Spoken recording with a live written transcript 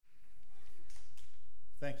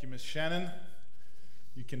Thank you, Miss Shannon.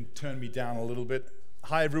 You can turn me down a little bit.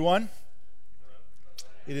 Hi, everyone.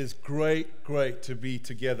 It is great to be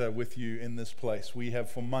together with you in this place. We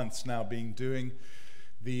have for months now been doing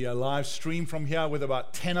the live stream from here with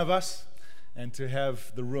about 10 of us, and to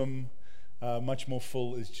have the room much more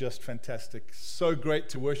full is just fantastic. So great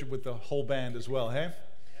to worship with the whole band as well, hey?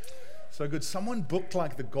 So good. Someone booked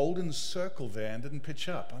like the golden circle there and didn't pitch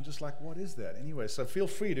up. I'm just like, what is that? Anyway, so feel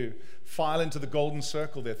free to file into the golden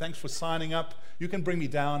circle there. Thanks for signing up. You can bring me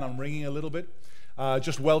down. I'm ringing a little bit.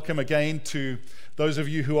 Just welcome again to those of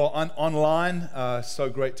you who are online. So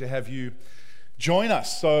great to have you join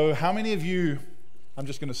us. So how many of you, I'm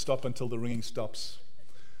just going to stop until the ringing stops. Is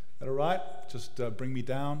that all right? Just bring me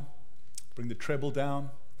down. Bring the treble down.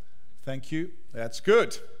 Thank you. That's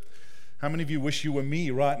good. How many of you wish you were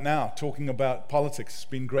me right now talking about politics? It's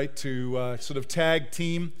been great to sort of tag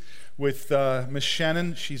team with Miss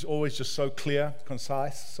Shannon. She's always just so clear,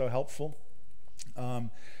 concise, so helpful.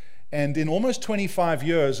 And in almost 25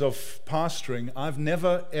 years of pastoring, I've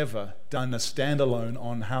never, ever done a standalone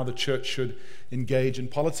on how the church should engage in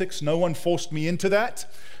politics. No one forced me into that.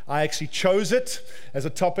 I actually chose it as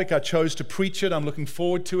a topic. I chose to preach it. I'm looking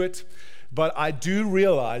forward to it. But I do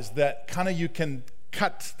realize that kind of you can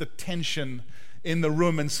cut the tension in the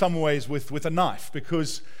room in some ways with a knife,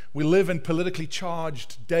 because we live in politically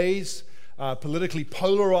charged days, politically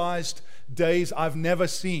polarized days. I've never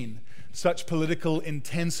seen such political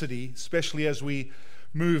intensity, especially as we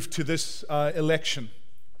move to this election.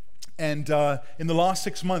 And in the last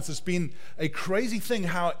 6 months, it's been a crazy thing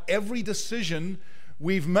how every decision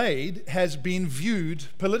we've made has been viewed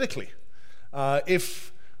politically.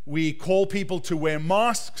 If we call people to wear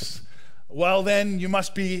masks, well, then you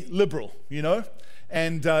must be liberal, you know?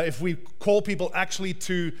 And if we call people actually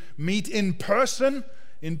to meet in person,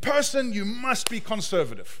 you must be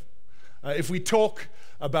conservative. If we talk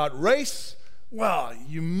about race, well,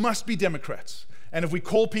 you must be Democrats. And if we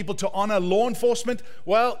call people to honor law enforcement,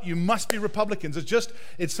 well, you must be Republicans.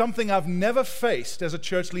 It's something I've never faced as a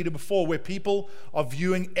church leader before, where people are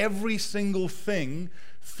viewing every single thing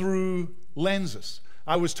through lenses.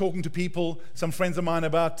 I was talking to people, some friends of mine,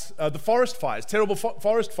 about the forest fires, terrible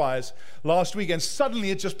forest fires last week, and suddenly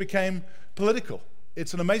it just became political.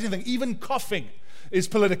 It's an amazing thing. Even coughing is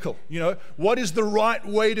political. You know, what is the right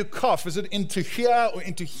way to cough? Is it into here or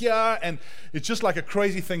into here? And it's just like a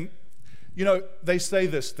crazy thing. You know, they say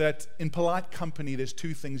this, that in polite company, there's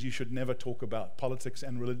two things you should never talk about: politics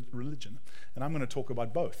and religion. And I'm going to talk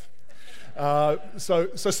about both. So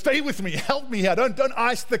stay with me, help me here. Don't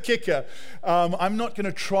ice the kicker. I'm not going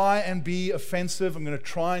to try and be offensive. I'm going to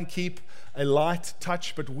try and keep a light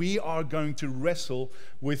touch, but we are going to wrestle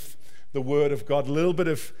with the Word of God. A little bit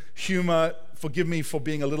of humor. Forgive me for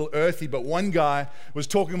being a little earthy, but one guy was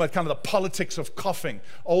talking about kind of the politics of coughing.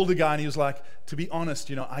 Older guy, and he was like, to be honest,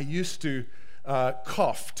 you know, I used to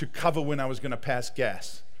cough to cover when I was going to pass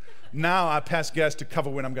gas. Now I pass gas to cover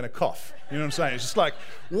when I'm going to cough. You know what I'm saying? It's just like,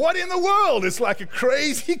 what in the world? It's like a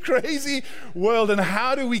crazy world. And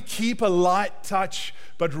how do we keep a light touch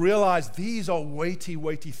but realize these are weighty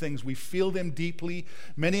things? We feel them deeply.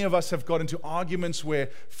 Many of us have got into arguments where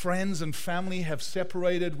friends and family have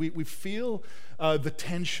separated. We feel the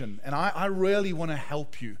tension. And I really want to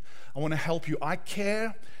help you. I want to help you. I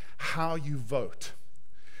care how you vote,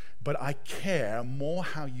 but I care more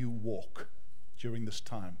how you walk during this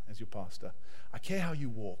time as your pastor. I care how you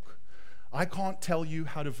walk. I can't tell you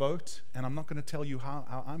how to vote, and I'm not going to tell you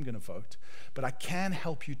how I'm going to vote, but I can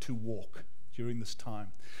help you to walk during this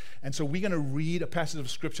time. And so we're going to read a passage of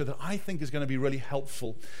Scripture that I think is going to be really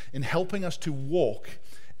helpful in helping us to walk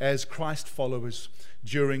as Christ followers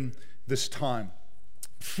during this time.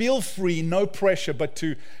 Feel free, no pressure, but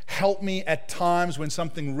to help me at times when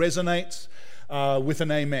something resonates with an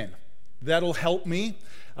amen. That'll help me.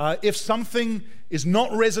 If something is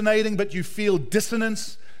not resonating but you feel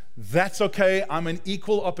dissonance, that's okay. I'm an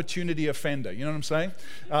equal opportunity offender. You know what I'm saying?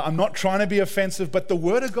 I'm not trying to be offensive, but the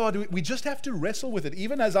Word of God, we just have to wrestle with it.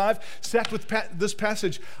 Even as I've sat with this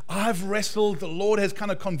passage, I've wrestled. The Lord has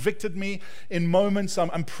kind of convicted me in moments.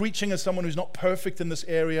 I'm preaching as someone who's not perfect in this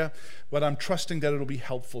area, but I'm trusting that it'll be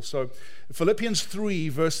helpful. So Philippians 3,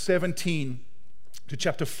 verse 17 to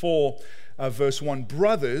chapter 4, verse 1.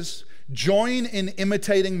 Brothers, join in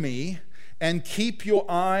imitating me and keep your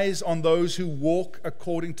eyes on those who walk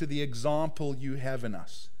according to the example you have in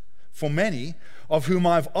us. For many, of whom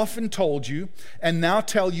I've often told you, and now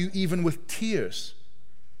tell you even with tears,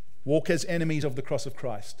 walk as enemies of the cross of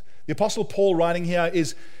Christ. The Apostle Paul, writing here,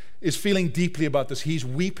 is feeling deeply about this. He's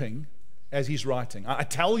weeping as he's writing. I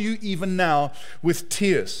tell you even now with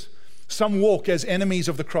tears. Some walk as enemies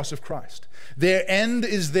of the cross of Christ. Their end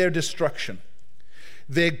is their destruction.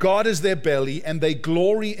 Their God is their belly, and they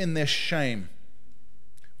glory in their shame,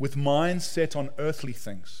 with minds set on earthly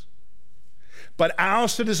things. But our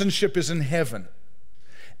citizenship is in heaven,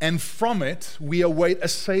 and from it we await a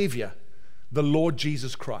Savior, the Lord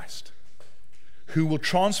Jesus Christ, who will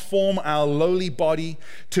transform our lowly body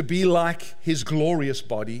to be like his glorious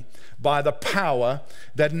body by the power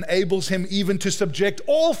that enables him even to subject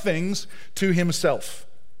all things to himself.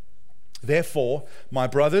 Therefore, my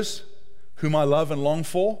brothers, whom I love and long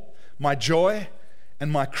for, my joy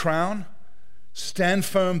and my crown, stand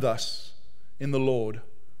firm thus in the Lord,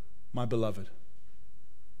 my beloved.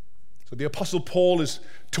 So the Apostle Paul is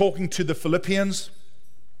talking to the Philippians.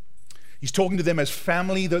 He's talking to them as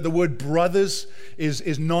family. The word brothers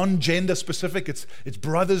is non-gender specific. It's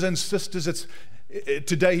brothers and sisters.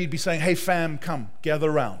 Today he'd be saying, hey fam, come,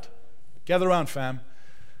 gather around. Gather around, fam.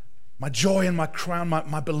 My joy and my crown,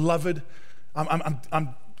 my beloved.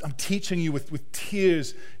 I'm teaching you with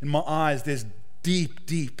tears in my eyes. There's deep,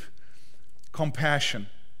 deep compassion.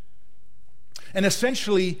 And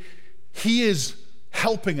essentially, he is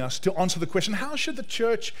helping us to answer the question, how should the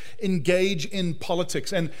church engage in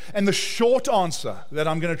politics? And the short answer that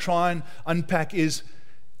I'm going to try and unpack is,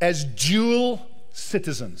 as dual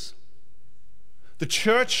citizens. The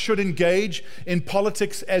church should engage in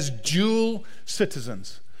politics as dual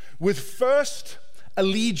citizens, with first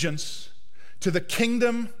allegiance to the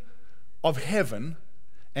kingdom of heaven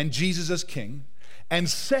and Jesus as king, and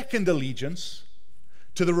second allegiance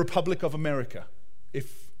to the Republic of America,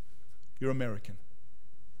 if you're American.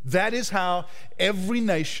 That is how every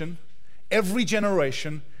nation, every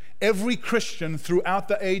generation, every Christian throughout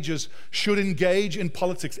the ages should engage in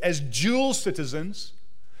politics as dual citizens,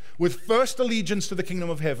 with first allegiance to the kingdom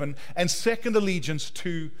of heaven and second allegiance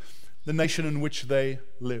to the nation in which they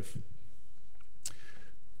live.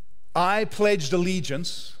 I pledged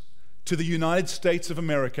allegiance to the United States of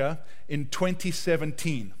America in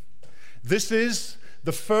 2017. This is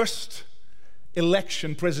the first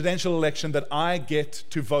presidential election that I get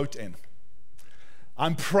to vote in.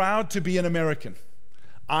 I'm proud to be an American.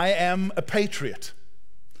 I am a patriot.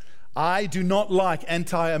 I do not like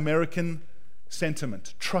anti-American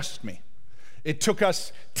sentiment. Trust me. It took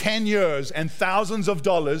us 10 years and thousands of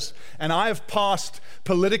dollars, and I have passed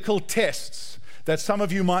political tests that some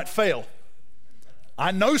of you might fail.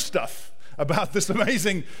 I know stuff about this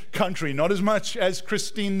amazing country, not as much as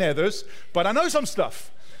Christine Nethers, but I know some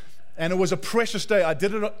stuff. And it was a precious day. I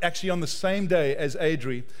did it actually on the same day as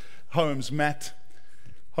Adri Holmes, Matt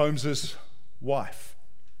Holmes's wife.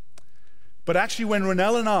 But actually, when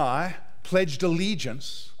Ronelle and I pledged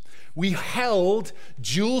allegiance, we held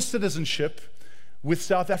dual citizenship with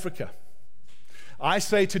South Africa. I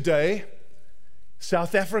say today,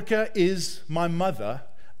 South Africa is my mother,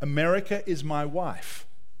 America is my wife.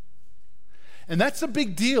 And that's a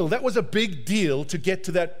big deal. That was a big deal to get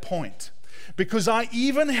to that point, because I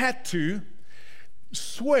even had to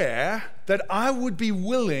swear that I would be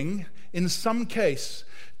willing, in some case,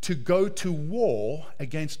 to go to war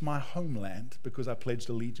against my homeland because I pledged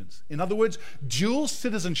allegiance. In other words, dual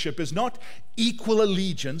citizenship is not equal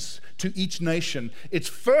allegiance to each nation. It's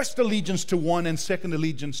first allegiance to one and second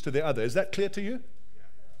allegiance to the other. Is that clear to you?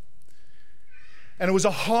 And it was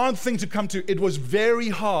a hard thing to come to. It was very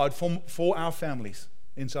hard for our families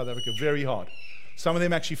in South Africa, very hard. Some of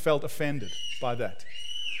them actually felt offended by that.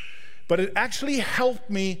 But it actually helped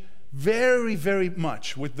me very, very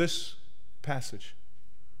much with this passage,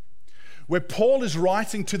 where Paul is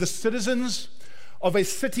writing to the citizens of a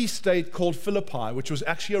city-state called Philippi, which was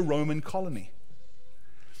actually a Roman colony.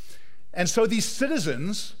 And so these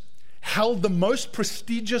citizens held the most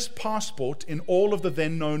prestigious passport in all of the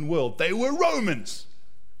then known world. They were Romans.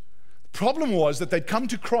 The problem was that they'd come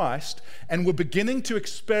to Christ and were beginning to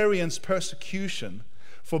experience persecution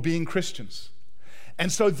for being Christians.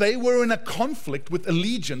 And so they were in a conflict with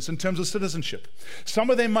allegiance in terms of citizenship. Some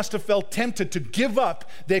of them must have felt tempted to give up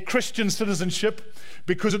their Christian citizenship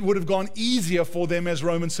because it would have gone easier for them as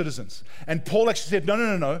Roman citizens. And Paul actually said,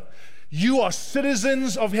 no. You are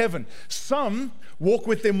citizens of heaven. Some walk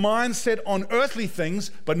with their mindset on earthly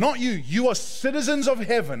things, but not you. You are citizens of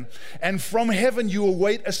heaven, and from heaven you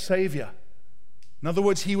await a Savior. In other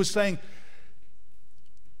words, he was saying,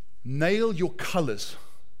 nail your colors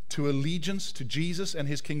to allegiance to Jesus and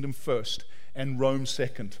his kingdom first, and Rome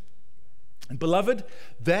second. And beloved,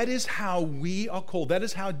 that is how we are called. That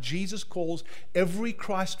is how Jesus calls every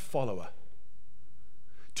Christ follower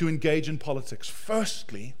to engage in politics.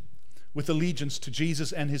 Firstly, with allegiance to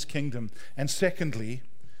Jesus and his kingdom, and secondly,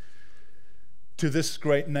 to this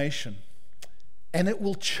great nation. And it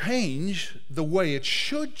will change the way, it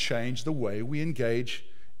should change the way we engage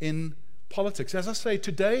in politics. As I say,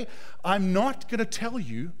 today, I'm not going to tell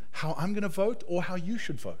you how I'm going to vote or how you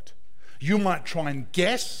should vote. You might try and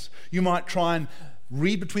guess, you might try and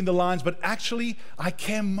read between the lines, but actually, I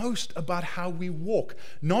care most about how we walk,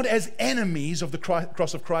 not as enemies of the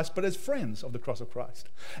cross of Christ, but as friends of the cross of Christ.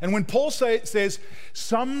 And when Paul says,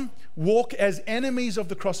 some walk as enemies of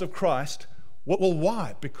the cross of Christ, well,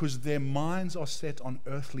 why? Because their minds are set on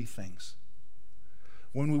earthly things.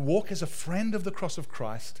 When we walk as a friend of the cross of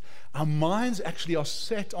Christ, our minds actually are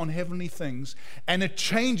set on heavenly things, and it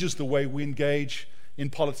changes the way we engage in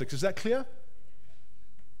politics. Is that clear?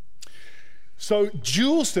 So,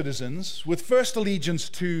 dual citizens with first allegiance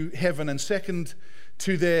to heaven and second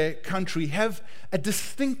to their country have a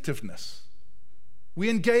distinctiveness. We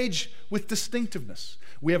engage with distinctiveness.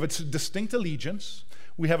 We have a distinct allegiance,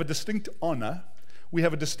 we have a distinct honor, we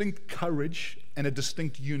have a distinct courage, and a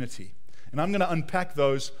distinct unity. And I'm going to unpack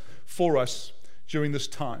those for us during this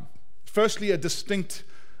time. Firstly, a distinct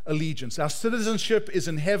allegiance. Our citizenship is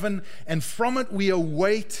in heaven, and from it we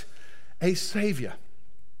await a Savior.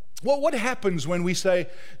 Well, what happens when we say,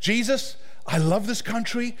 Jesus, I love this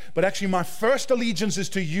country, but actually my first allegiance is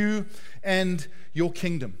to you and your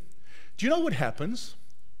kingdom? Do you know what happens?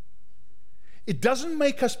 It doesn't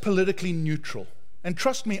make us politically neutral. And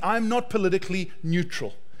trust me, I'm not politically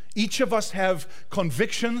neutral. Each of us have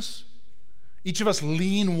convictions. Each of us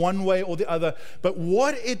lean one way or the other. But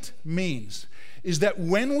what it means is that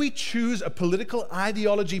when we choose a political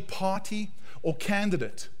ideology, party, or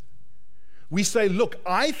candidate, we say, look,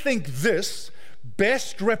 I think this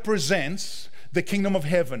best represents the kingdom of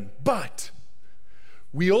heaven. But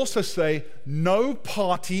we also say no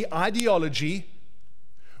party, ideology,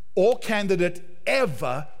 or candidate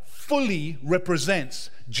ever fully represents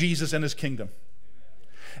Jesus and his kingdom.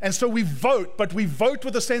 And so we vote, but we vote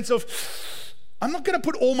with a sense of, I'm not going to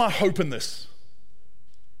put all my hope in this.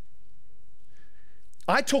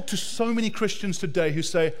 I talk to so many Christians today who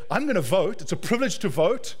say, I'm going to vote. It's a privilege to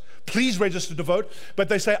vote. Please register to vote. But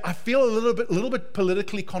they say, I feel a little bit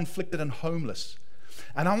politically conflicted and homeless.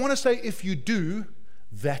 And I want to say, if you do,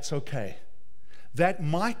 that's okay. That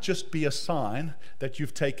might just be a sign that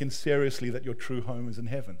you've taken seriously that your true home is in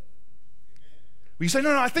heaven. You say,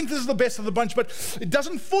 no, I think this is the best of the bunch, but it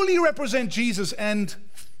doesn't fully represent Jesus and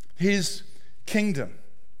his kingdom.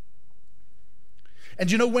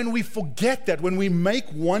 And you know, when we forget that, when we make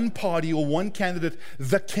one party or one candidate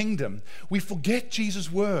the kingdom, we forget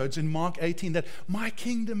Jesus' words in Mark 18 that my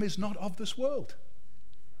kingdom is not of this world.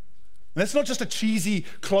 And that's not just a cheesy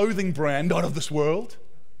clothing brand, not of this world.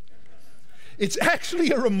 It's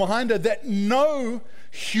actually a reminder that no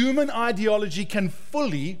human ideology can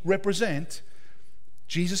fully represent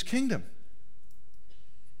Jesus' kingdom.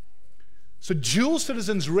 So dual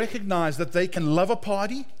citizens recognize that they can love a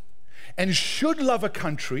party and should love a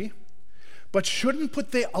country, but shouldn't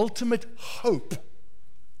put their ultimate hope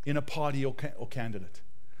in a party or candidate.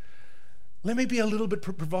 Let me be a little bit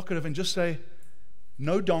provocative and just say,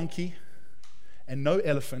 no donkey and no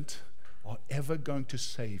elephant are ever going to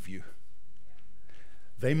save you.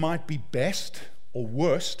 They might be best or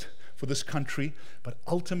worst for this country, but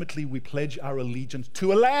ultimately we pledge our allegiance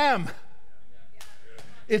to a lamb.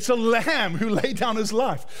 It's a lamb who laid down his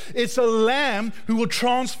life. It's a lamb who will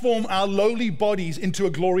transform our lowly bodies into a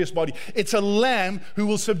glorious body. It's a lamb who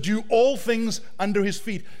will subdue all things under his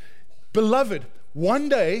feet. Beloved, one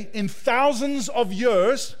day in thousands of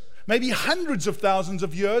years, maybe hundreds of thousands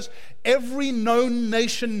of years, every known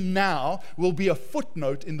nation now will be a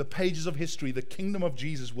footnote in the pages of history. The kingdom of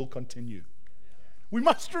Jesus will continue. We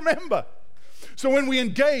must remember. So when we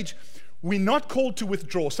engage, we're not called to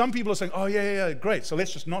withdraw. Some people are saying, oh, yeah, great. So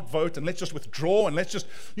let's just not vote and let's just withdraw and let's just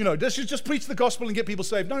preach the gospel and get people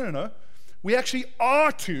saved. No. We actually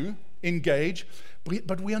are to engage,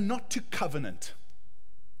 but we are not to covenant.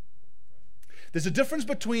 There's a difference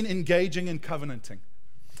between engaging and covenanting.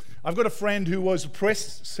 I've got a friend who was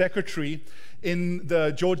press secretary in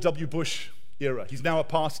the George W. Bush era. He's now a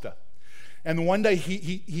pastor. And one day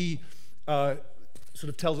he sort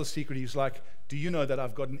of tells a secret. He's like, do you know that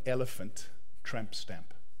I've got an elephant tramp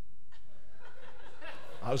stamp?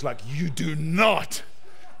 I was like, you do not.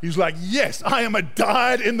 He's like, yes, I am a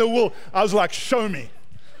dyed in the wool. I was like, show me.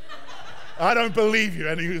 I don't believe you.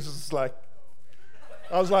 And he was just like,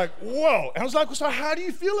 I was like, whoa. And I was like, so how do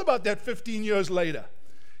you feel about that 15 years later?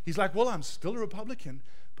 He's like, well, I'm still a Republican,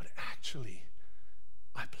 but actually,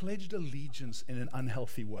 I pledged allegiance in an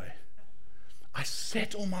unhealthy way. I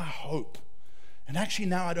set all my hope. And actually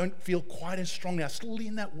now I don't feel quite as strongly. I still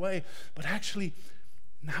lean that way. But actually,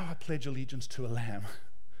 now I pledge allegiance to a lamb.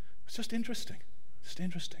 It's just interesting. It's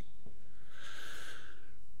interesting.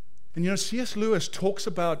 And you know, C.S. Lewis talks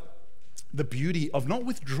about the beauty of not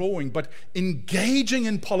withdrawing, but engaging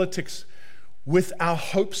in politics with our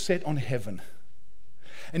hope set on heaven.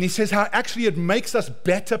 And he says how actually it makes us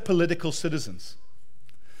better political citizens.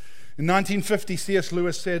 In 1950, C.S.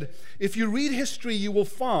 Lewis said, "If you read history, you will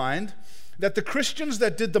find that the Christians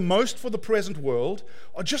that did the most for the present world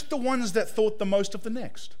are just the ones that thought the most of the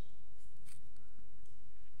next.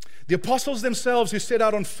 The apostles themselves who set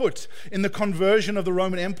out on foot in the conversion of the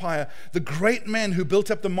Roman Empire, the great men who built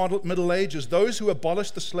up the Middle Ages, those who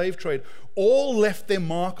abolished the slave trade, all left their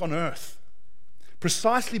mark on earth,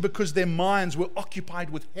 precisely because their minds were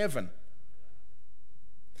occupied with heaven.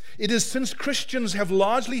 It is since Christians have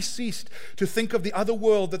largely ceased to think of the other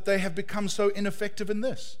world that they have become so ineffective in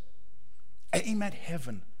this. Aim at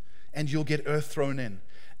heaven and you'll get earth thrown in.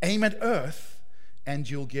 Aim at earth and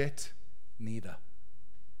you'll get neither.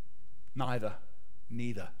 Neither.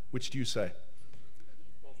 Neither. Which do you say?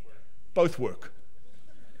 Both work.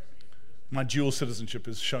 My dual citizenship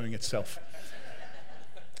is showing itself.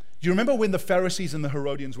 Do you remember when the Pharisees and the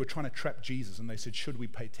Herodians were trying to trap Jesus and they said, should we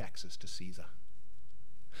pay taxes to Caesar?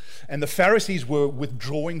 And the Pharisees were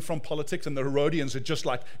withdrawing from politics and the Herodians had just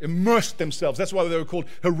like immersed themselves. That's why they were called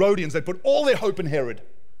Herodians. They put all their hope in Herod.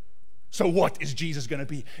 So what is Jesus going to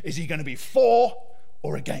be? Is he going to be for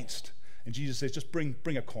or against? And Jesus says, just bring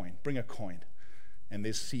a coin, bring a coin. And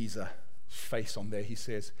there's Caesar's face on there. He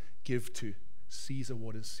says, give to Caesar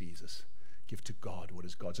what is Caesar's. Give to God what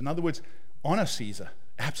is God's. In other words, honor Caesar,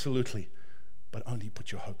 absolutely, but only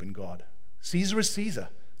put your hope in God. Caesar is Caesar.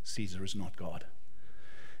 Caesar is not God.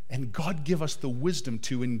 And God give us the wisdom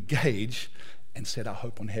to engage and set our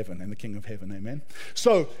hope on heaven and the King of Heaven, amen?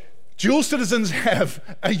 So, dual citizens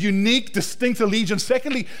have a unique, distinct allegiance.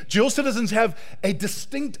 Secondly, dual citizens have a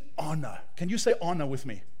distinct honor. Can you say honor with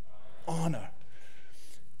me? Honor.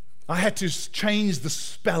 I had to change the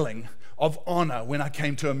spelling of honor when I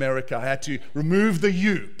came to America. I had to remove the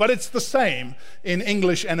U, but it's the same in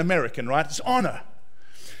English and American, right? It's honor.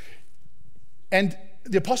 And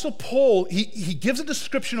the Apostle Paul, he gives a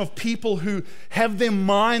description of people who have their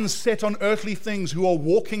minds set on earthly things, who are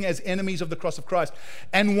walking as enemies of the cross of Christ.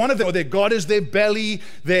 And one of them, or their God is their belly,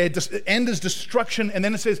 their end is destruction. And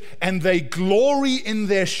then it says, and they glory in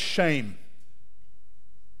their shame.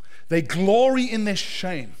 They glory in their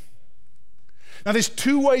shame. Now, there's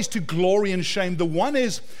two ways to glory in shame. The one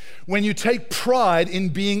is when you take pride in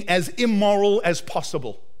being as immoral as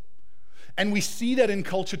possible. And we see that in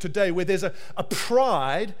culture today where there's a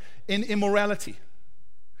pride in immorality.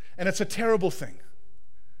 And it's a terrible thing.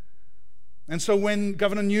 And so when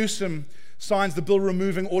Governor Newsom signs the bill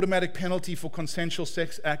removing automatic penalty for consensual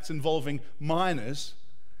sex acts involving minors,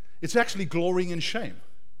 it's actually glorying in shame.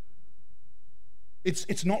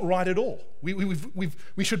 It's not right at all.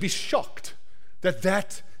 We should be shocked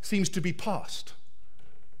that seems to be passed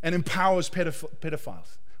and empowers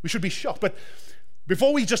pedophiles. We should be shocked. But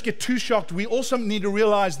before we just get too shocked, we also need to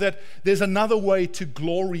realize that there's another way to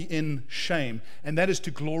glory in shame, and that is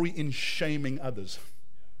to glory in shaming others.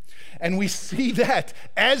 And we see that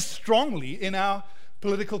as strongly in our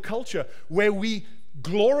political culture, where we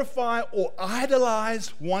glorify or idolize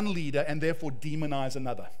one leader and therefore demonize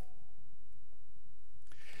another.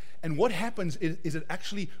 And what happens is it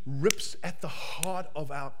actually rips at the heart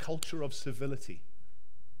of our culture of civility,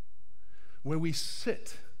 where we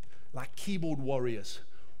sit like keyboard warriors,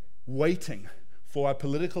 waiting for our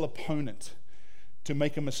political opponent to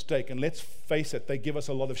make a mistake. And let's face it, they give us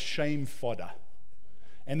a lot of shame fodder.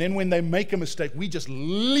 And then when they make a mistake, we just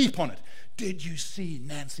leap on it. Did you see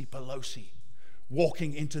Nancy Pelosi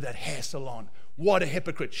walking into that hair salon? What a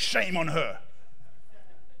hypocrite. Shame on her.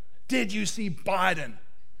 Did you see Biden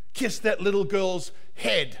kiss that little girl's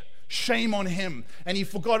head? Shame on him. And he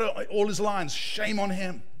forgot all his lines. Shame on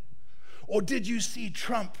him. Or did you see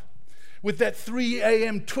Trump with that 3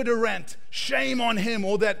 a.m. Twitter rant? Shame on him.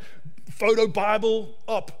 Or that photo Bible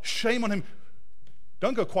up? Shame on him.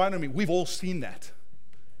 Don't go quiet on me. We've all seen that.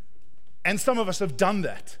 And some of us have done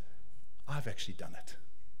that. I've actually done it.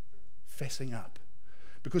 Fessing up.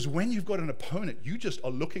 Because when you've got an opponent, you just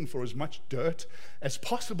are looking for as much dirt as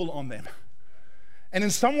possible on them. And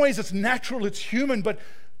in some ways it's natural, it's human, but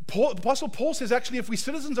Apostle Paul says actually if we're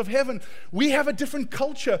citizens of heaven, we have a different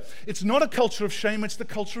culture. It's not a culture of shame, it's the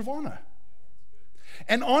culture of honor.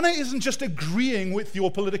 And honor isn't just agreeing with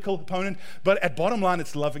your political opponent, but at bottom line,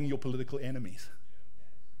 it's loving your political enemies.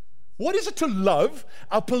 What is it to love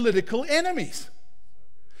our political enemies?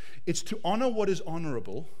 It's to honor what is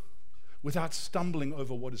honorable without stumbling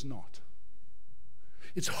over what is not.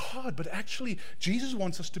 It's hard, but actually, Jesus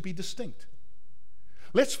wants us to be distinct.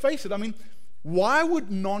 Let's face it, I mean, Why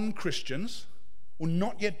would non-Christians or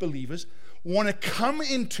not yet believers want to come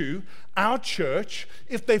into our church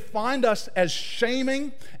if they find us as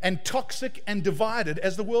shaming and toxic and divided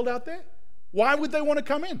as the world out there? Why would they want to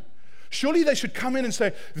come in? Surely they should come in and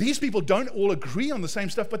say, these people don't all agree on the same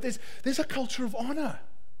stuff, but there's a culture of honor.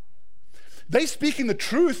 They're speaking the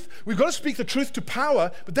truth. We've got to speak the truth to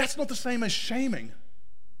power, but that's not the same as shaming.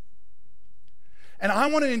 And I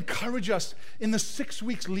want to encourage us in the 6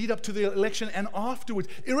 weeks lead up to the election and afterwards,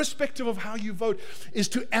 irrespective of how you vote, is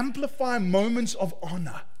to amplify moments of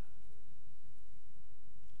honor.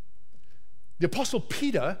 The Apostle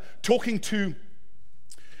Peter, talking to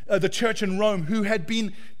the church in Rome, who had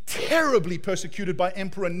been terribly persecuted by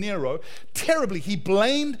Emperor Nero, terribly. He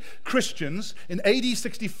blamed Christians in AD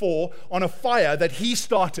 64 on a fire that he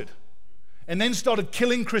started, and then started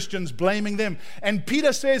killing Christians, blaming them. And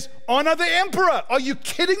Peter says, honor the emperor. Are you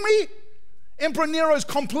kidding me? Emperor Nero is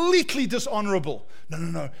completely dishonorable.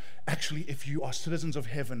 No. Actually, if you are citizens of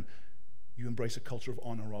heaven, you embrace a culture of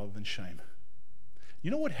honor rather than shame.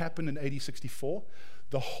 You know what happened in AD 64?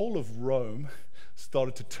 The whole of Rome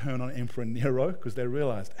started to turn on Emperor Nero because they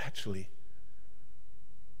realized, actually,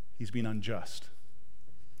 he's been unjust.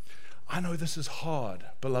 I know this is hard,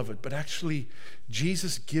 beloved, but actually,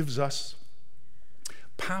 Jesus gives us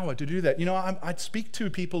power to do that. You know, I'd speak to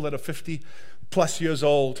people that are 50 plus years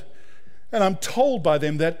old, and I'm told by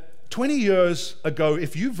them that 20 years ago,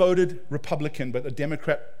 if you voted Republican but a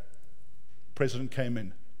Democrat president came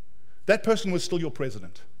in, that person was still your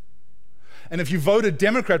president. And if you voted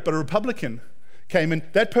Democrat but a Republican came in,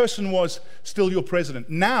 that person was still your president.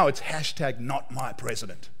 Now it's hashtag not my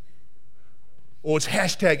president. Or it's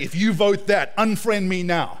hashtag if you vote that, unfriend me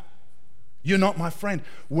now. You're not my friend.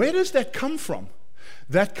 Where does that come from?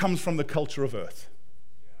 That comes from the culture of earth,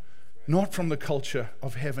 not from the culture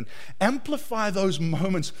of heaven. Amplify those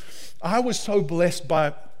moments. I was so blessed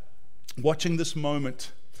by watching this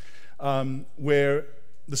moment where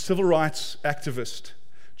the civil rights activist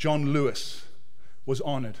John Lewis was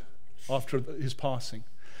honored after his passing.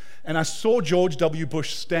 And I saw George W.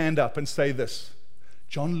 Bush stand up and say this: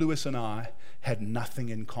 John Lewis and I had nothing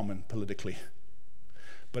in common politically,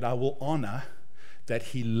 but I will honor that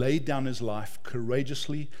he laid down his life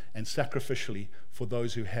courageously and sacrificially for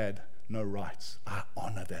those who had no rights. I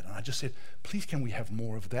honor that. And I just said, please, can we have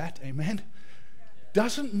more of that? Amen?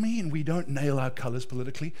 Doesn't mean we don't nail our colors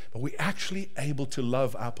politically, but we're actually able to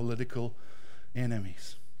love our political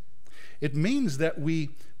enemies. It means that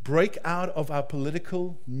we break out of our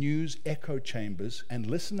political news echo chambers and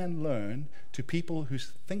listen and learn to people who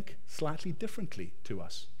think slightly differently to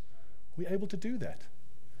us. We're able to do that.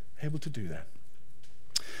 Able to do that.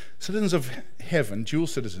 Citizens of heaven, dual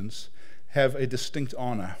citizens, have a distinct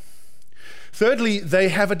honor. Thirdly, they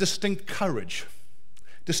have a distinct courage.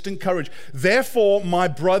 Distinct courage. Therefore, my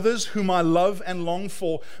brothers, whom I love and long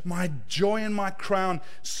for, my joy and my crown,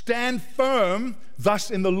 stand firm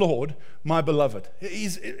thus in the Lord, my beloved.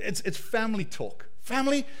 It's family talk.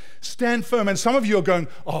 Family, stand firm. And some of you are going,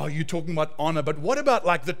 oh, you're talking about honor, but what about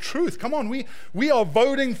like the truth? Come on, we are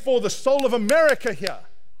voting for the soul of America here.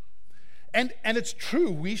 And it's true,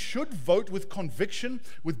 we should vote with conviction,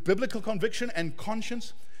 with biblical conviction and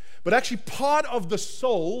conscience. But actually, part of the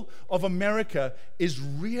soul of America is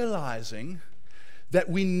realizing that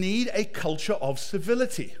we need a culture of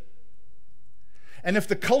civility. And if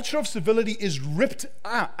the culture of civility is ripped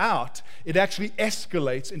out, it actually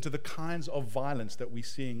escalates into the kinds of violence that we're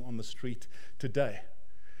seeing on the street today.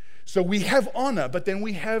 So we have honor, but then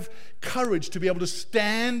we have courage to be able to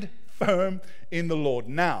stand firm in the Lord.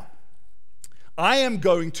 Now, I am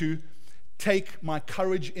going to take my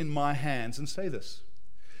courage in my hands and say this.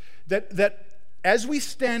 That as we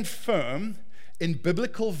stand firm in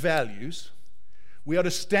biblical values, we are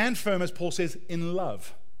to stand firm, as Paul says, in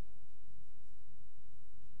love.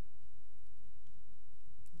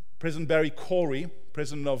 President Barry Corey,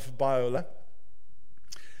 president of Biola,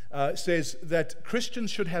 says that Christians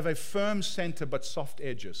should have a firm center but soft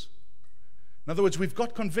edges. In other words, we've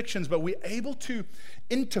got convictions, but we're able to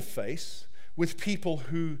interface with people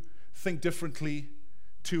who think differently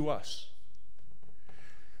to us.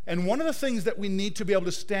 And one of the things that we need to be able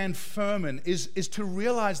to stand firm in is to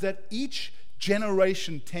realize that each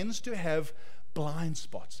generation tends to have blind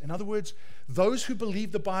spots. In other words, those who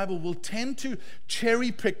believe the Bible will tend to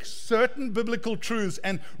cherry pick certain biblical truths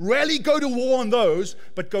and rarely go to war on those,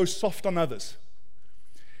 but go soft on others.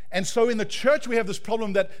 And so in the church, we have this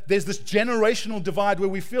problem that there's this generational divide where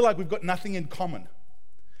we feel like we've got nothing in common.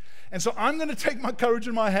 And so I'm going to take my courage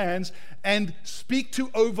in my hands and speak to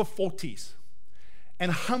over 40s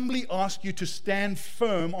and humbly ask you to stand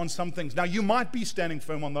firm on some things. Now, you might be standing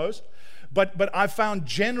firm on those, But I've found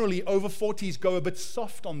generally over 40s go a bit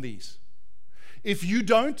soft on these. If you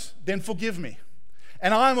don't, then forgive me.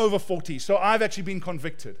 And I'm over 40, so I've actually been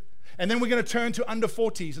convicted. And then we're going to turn to under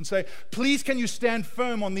 40s and say, please, can you stand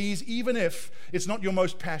firm on these, even if it's not your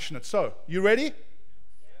most passionate? So, you ready?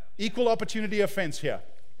 Equal opportunity offense here.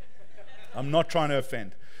 I'm not trying to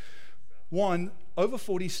offend. 1, over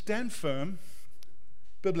 40, stand firm,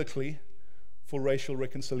 biblically, for racial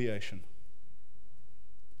reconciliation.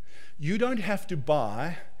 You don't have to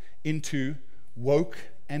buy into woke,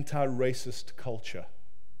 anti-racist culture.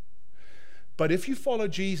 But if you follow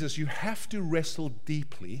Jesus, you have to wrestle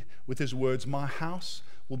deeply with his words, my house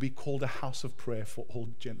will be called a house of prayer for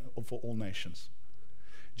all nations.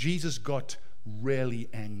 Jesus got really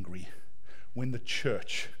angry when the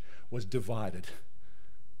church was divided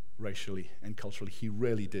racially and culturally. He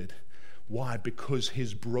really did. Why? Because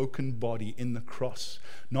his broken body in the cross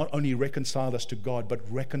not only reconciled us to God, but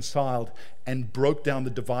reconciled and broke down the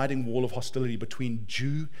dividing wall of hostility between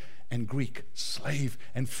Jew and Greek, slave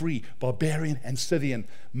and free, barbarian and Scythian,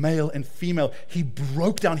 male and female. He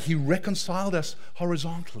broke down, he reconciled us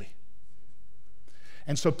horizontally.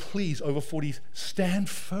 And so please, over 40s, stand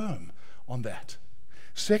firm on that.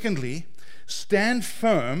 Secondly, stand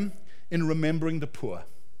firm in remembering the poor.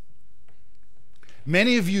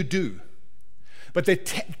 Many of you do. But there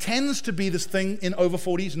tends to be this thing in over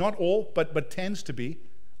 40s, not all, but tends to be.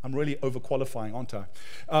 I'm really overqualifying, aren't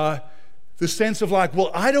I? The sense of like, well,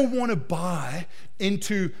 I don't want to buy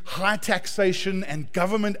into high taxation and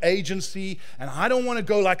government agency, and I don't want to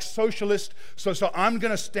go like socialist, so I'm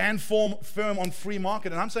going to stand firm on free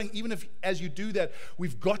market. And I'm saying, even if as you do that,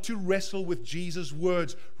 we've got to wrestle with Jesus'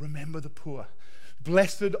 words, remember the poor.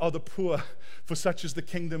 Blessed are the poor, for such is the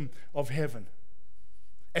kingdom of heaven.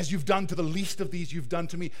 As you've done to the least of these, you've done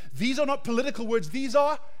to me. These are not political words, these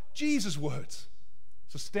are Jesus' words.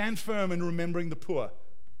 So stand firm in remembering the poor.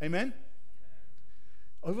 Amen?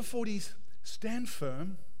 Over 40s, stand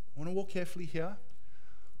firm. I want to walk carefully here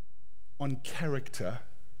on character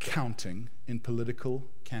counting in political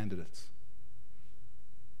candidates.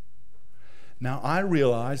 Now, I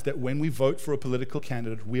realize that when we vote for a political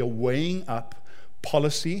candidate, we are weighing up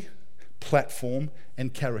policy, platform,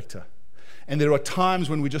 and character. And there are times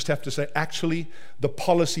when we just have to say, actually, the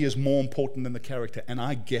policy is more important than the character. And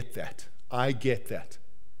I get that. I get that.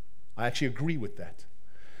 I actually agree with that.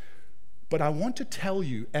 But I want to tell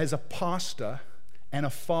you, as a pastor and a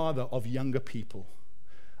father of younger people,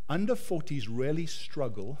 under 40s really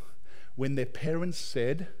struggle when their parents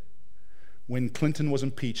said, when Clinton was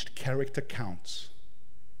impeached, character counts.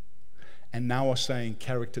 And now are saying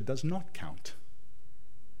character does not count.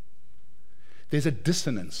 There's a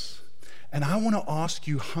dissonance. And I want to ask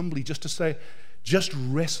you humbly just to say, just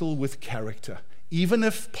wrestle with character. Even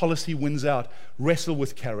if policy wins out, wrestle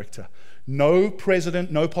with character. No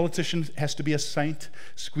president, no politician has to be a saint,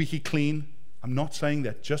 squeaky clean. I'm not saying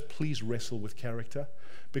that. Just please wrestle with character,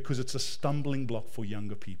 because it's a stumbling block for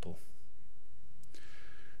younger people.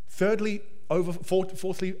 Fourthly, over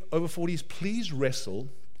 40s, please wrestle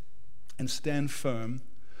and stand firm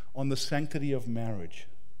on the sanctity of marriage.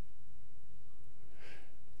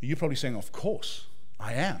 You're probably saying, of course,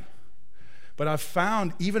 I am. But I've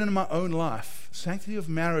found, even in my own life, sanctity of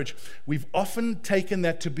marriage, we've often taken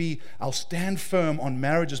that to be, I'll stand firm on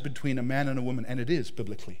marriages between a man and a woman, and it is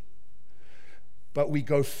biblically. But we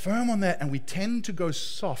go firm on that, and we tend to go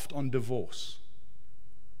soft on divorce.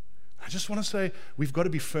 I just want to say, we've got to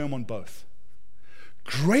be firm on both.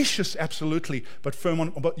 Gracious, absolutely, but firm on,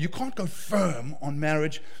 but you can't go firm on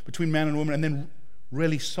marriage between man and woman and then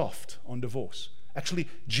really soft on divorce. Actually,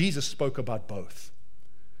 Jesus spoke about both.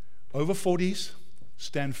 Over 40s,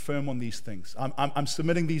 stand firm on these things. I'm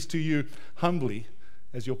submitting these to you humbly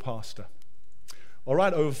as your pastor. All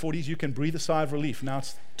right, over 40s, you can breathe a sigh of relief. Now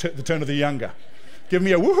it's the turn of the younger. Give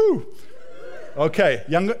me a woohoo. Okay,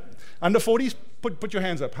 younger, under 40s, put your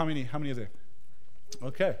hands up. How many are there?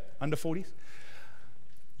 Okay, under 40s.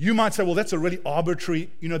 You might say, well, that's a really arbitrary,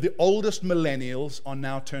 the oldest millennials are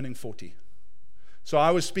now turning 40. So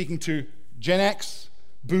I was speaking to Gen X,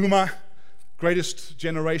 Boomer, greatest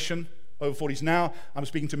generation, over 40s. Now I'm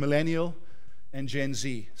speaking to Millennial and Gen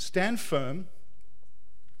Z. Stand firm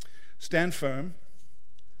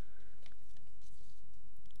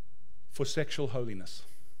for sexual holiness.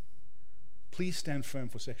 Please stand firm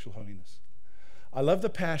for sexual holiness. I love the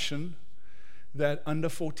passion that under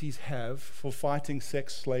 40s have for fighting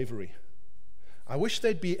sex slavery. I wish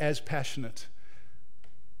they'd be as passionate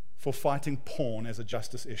for fighting porn as a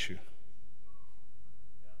justice issue.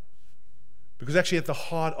 Because actually at the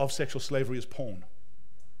heart of sexual slavery is porn.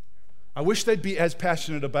 I wish they'd be as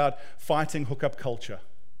passionate about fighting hookup culture.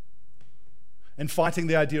 and fighting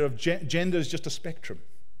the idea of gender is just a spectrum.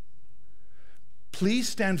 Please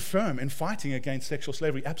stand firm in fighting against sexual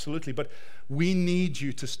slavery, absolutely, but we need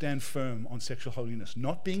you to stand firm on sexual holiness,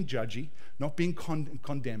 not being judgy, not being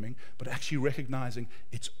condemning, but actually recognizing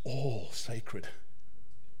it's all sacred.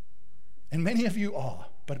 And many of you are,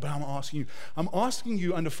 but I'm asking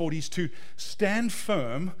you under 40s to stand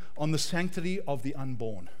firm on the sanctity of the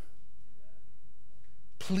unborn.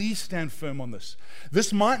 Please stand firm on this.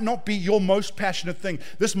 This might not be your most passionate thing.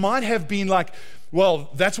 This might have been like,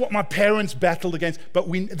 well, that's what my parents battled against. But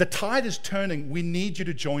the tide is turning. We need you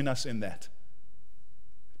to join us in that.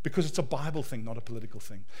 Because it's a Bible thing, not a political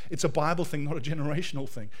thing. It's a Bible thing, not a generational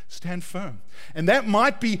thing. Stand firm. And that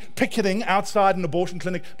might be picketing outside an abortion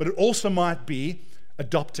clinic, but it also might be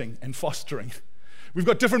adopting and fostering. We've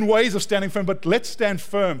got different ways of standing firm, but let's stand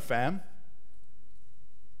firm, fam.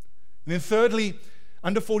 And then thirdly,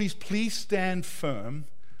 under 40s, please stand firm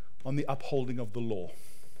on the upholding of the law.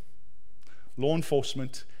 Law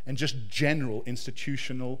enforcement and just general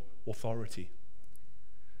institutional authority.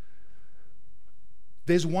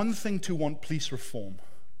 There's one thing to want police reform,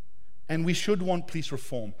 and we should want police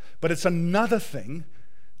reform, but it's another thing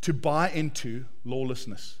to buy into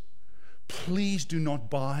lawlessness. Please do not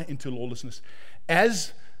buy into lawlessness.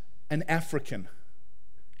 As an African,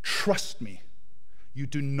 trust me, you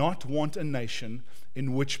do not want a nation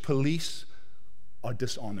in which police are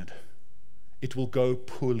dishonored. It will go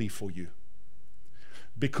poorly for you.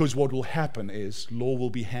 Because what will happen is law will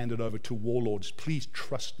be handed over to warlords. Please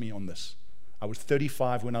trust me on this. I was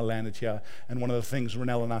 35 when I landed here, and one of the things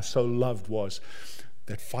Ronell and I so loved was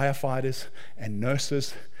that firefighters and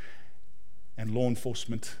nurses and law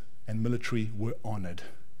enforcement and military were honored.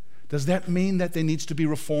 Does that mean that there needs to be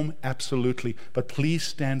reform? Absolutely. But please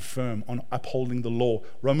stand firm on upholding the law.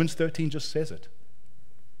 Romans 13 just says it.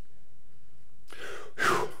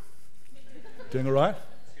 Whew. Doing all right?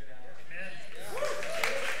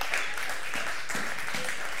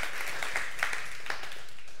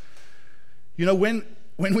 You know, when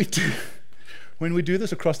we do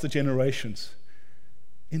this across the generations,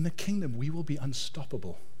 in the kingdom, we will be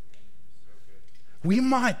unstoppable. We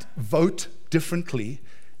might vote differently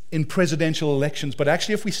in presidential elections, but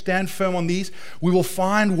actually if we stand firm on these, we will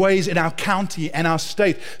find ways in our county and our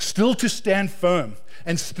state still to stand firm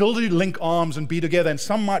and still to link arms and be together. And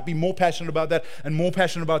some might be more passionate about that and more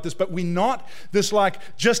passionate about this, but we're not this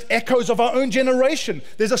like just echoes of our own generation.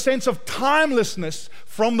 There's a sense of timelessness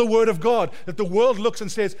from the Word of God that the world looks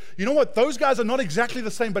and says, you know what, those guys are not exactly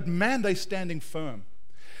the same, but man, they're standing firm.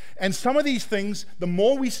 And some of these things, the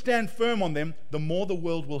more we stand firm on them, the more the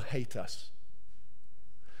world will hate us.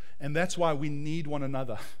 And that's why we need one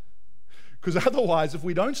another. Because otherwise, if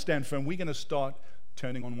we don't stand firm, we're going to start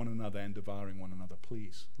turning on one another and devouring one another.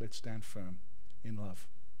 Please, let's stand firm in love.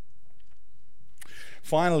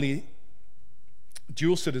 Finally,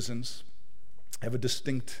 dual citizens have a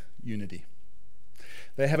distinct unity.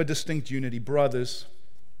 They have a distinct unity. Brothers,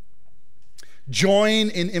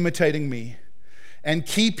 join in imitating me, and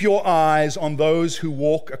keep your eyes on those who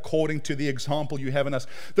walk according to the example you have in us.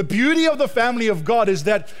 The beauty of the family of God is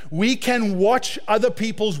that we can watch other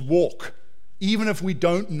people's walk, even if we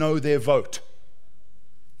don't know their vote.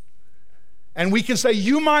 And we can say,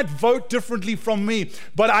 you might vote differently from me,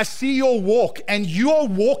 but I see your walk, and you are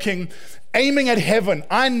walking, aiming at heaven.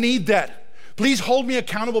 I need that. Please hold me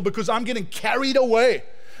accountable because I'm getting carried away.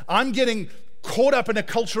 I'm getting caught up in a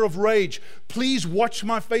culture of rage. Please watch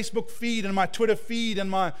my Facebook feed and my Twitter feed and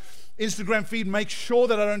my Instagram feed. Make sure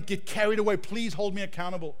that I don't get carried away. Please hold me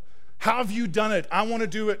accountable. How have you done it? I want to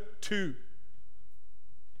do it too.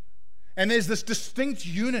 And there's this distinct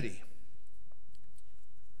unity.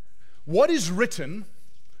 What is written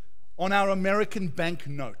on our American bank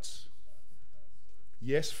notes?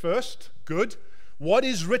 Yes, first. Good. What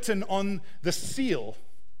is written on the seal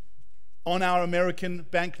on our American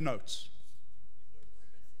bank notes?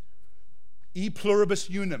 E pluribus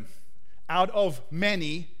unum, out of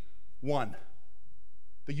many, one.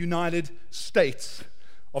 The United States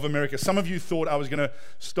of America. Some of you thought I was going to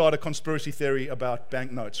start a conspiracy theory about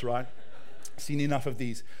banknotes, right? Seen enough of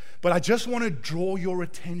these. But I just want to draw your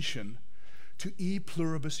attention to E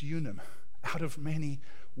pluribus unum, out of many,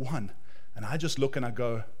 one. And I just look and I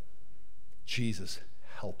go, Jesus,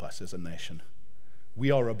 help us as a nation.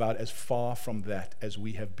 We are about as far from that as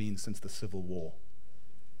we have been since the Civil War.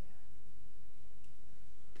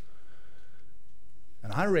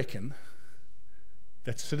 And I reckon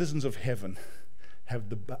that citizens of heaven have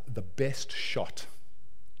the best shot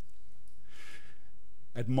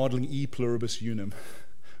at modeling E pluribus unum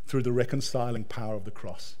through the reconciling power of the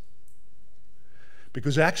cross.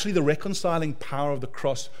 Because actually the reconciling power of the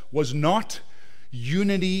cross was not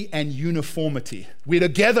unity and uniformity. We're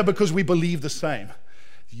together because we believe the same.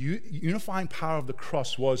 The unifying power of the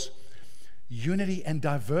cross was unity and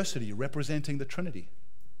diversity, representing the Trinity.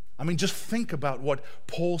 I mean, just think about what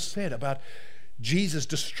Paul said about Jesus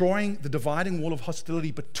destroying the dividing wall of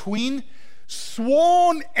hostility between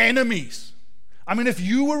sworn enemies. I mean, if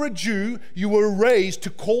you were a Jew, you were raised to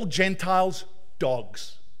call Gentiles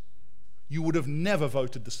dogs. You would have never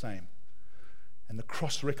voted the same. And the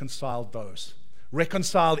cross reconciled those.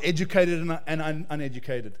 Reconciled educated and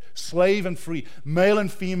uneducated, slave and free, male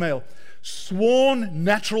and female, sworn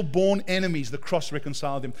natural-born enemies. The cross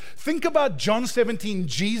reconciled them. Think about John 17.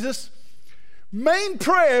 Jesus' main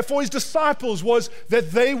prayer for his disciples was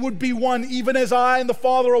that they would be one, even as I and the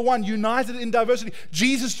Father are one, united in diversity.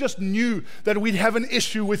 Jesus just knew that we'd have an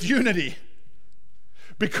issue with unity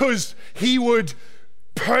because he would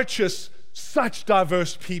purchase such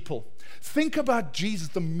diverse people. Think about Jesus,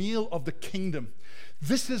 the meal of the kingdom.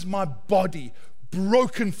 This is my body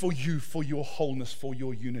broken for you, for your wholeness, for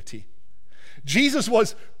your unity. Jesus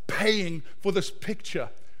was paying for this picture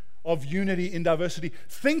of unity in diversity.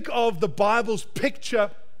 Think of the Bible's picture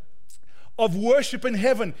of worship in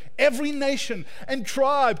heaven. Every nation and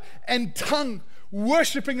tribe and tongue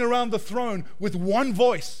worshiping around the throne with one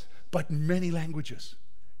voice, but many languages.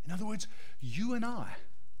 In other words, you and I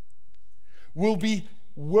will be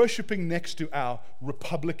worshiping next to our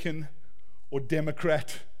Republican or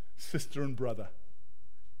Democrat sister and brother.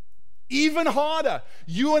 Even harder,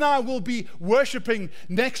 you and I will be worshiping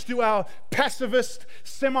next to our pacifist,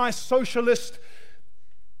 semi-socialist,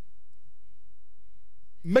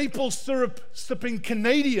 maple syrup sipping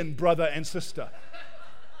Canadian brother and sister.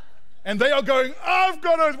 And they are going, I've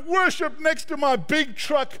got to worship next to my big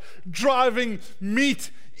truck driving,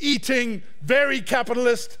 meat eating, very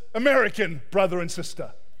capitalist American brother and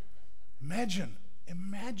sister. Imagine.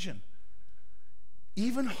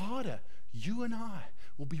 Even harder, you and I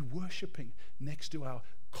will be worshiping next to our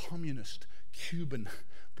communist Cuban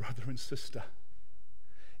brother and sister.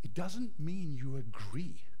 It doesn't mean you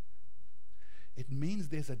agree. It means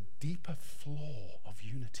there's a deeper flaw of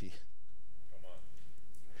unity.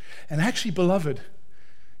 And actually, beloved,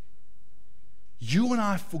 you and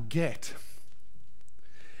I forget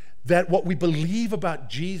that what we believe about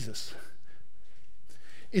Jesus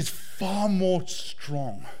is far more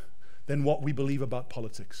strong than what we believe about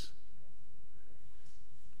politics.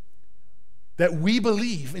 That we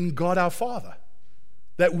believe in God our Father,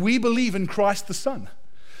 that we believe in Christ the Son,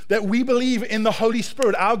 that we believe in the Holy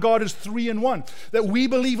Spirit. Our God is 3 in 1. That we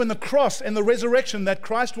believe in the cross and the resurrection, that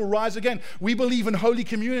Christ will rise again. We believe in Holy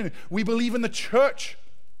Communion. We believe in the church.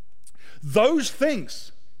 Those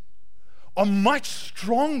things are much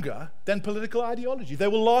stronger than political ideology. They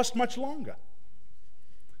will last much longer.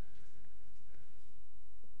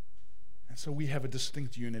 And so we have a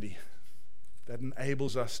distinct unity that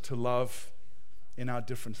enables us to love in our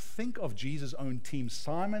difference. Think of Jesus' own team,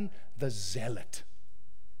 Simon the Zealot.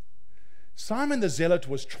 Simon the Zealot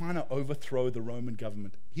was trying to overthrow the Roman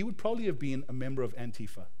government. He would probably have been a member of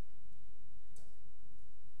Antifa.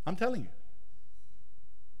 I'm telling you.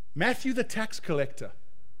 Matthew the tax collector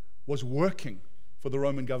was working for the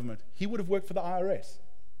Roman government. He would have worked for the IRS.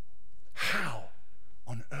 How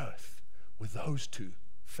on earth were those two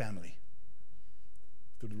family?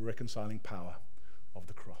 Through the reconciling power of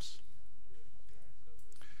the cross.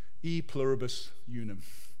 E pluribus unum,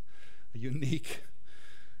 a unique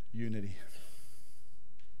unity.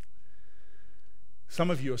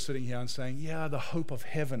 Some of you are sitting here and saying, yeah, the hope of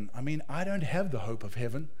heaven. I mean, I don't have the hope of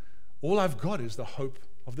heaven. All I've got is the hope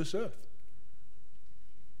of this earth.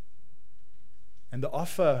 And the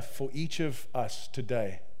offer for each of us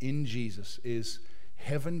today in Jesus is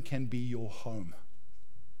heaven can be your home.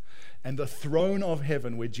 And the throne of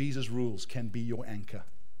heaven where Jesus rules can be your anchor.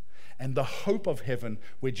 And the hope of heaven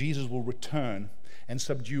where Jesus will return and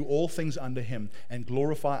subdue all things under him and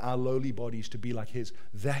glorify our lowly bodies to be like his,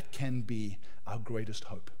 that can be our greatest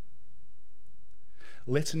hope.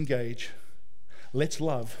 Let's engage, let's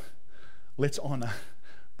love, let's honor,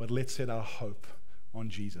 but let's set our hope on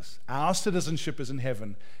Jesus. Our citizenship is in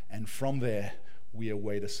heaven, and from there we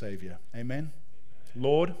await a Savior. Amen?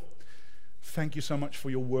 Lord, thank you so much for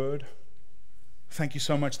your word. Thank you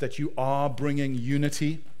so much that you are bringing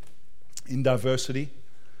unity in diversity.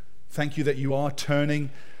 Thank you that you are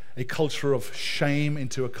turning a culture of shame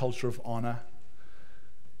into a culture of honor.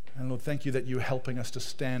 And Lord, thank you that you're helping us to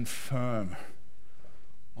stand firm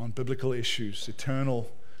on biblical issues, eternal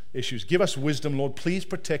issues. Give us wisdom, Lord. Please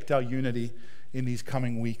protect our unity in these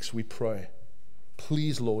coming weeks, we pray.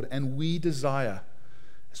 Please, Lord. And we desire,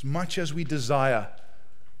 as much as we desire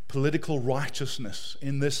political righteousness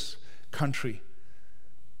in this country,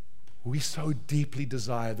 We so deeply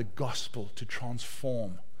desire the gospel to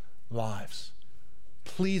transform lives.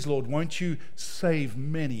 Please, Lord, won't you save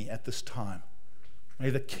many at this time? May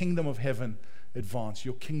the kingdom of heaven advance,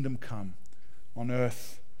 your kingdom come on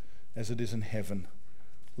earth as it is in heaven.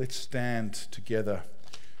 Let's stand together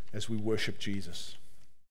as we worship Jesus.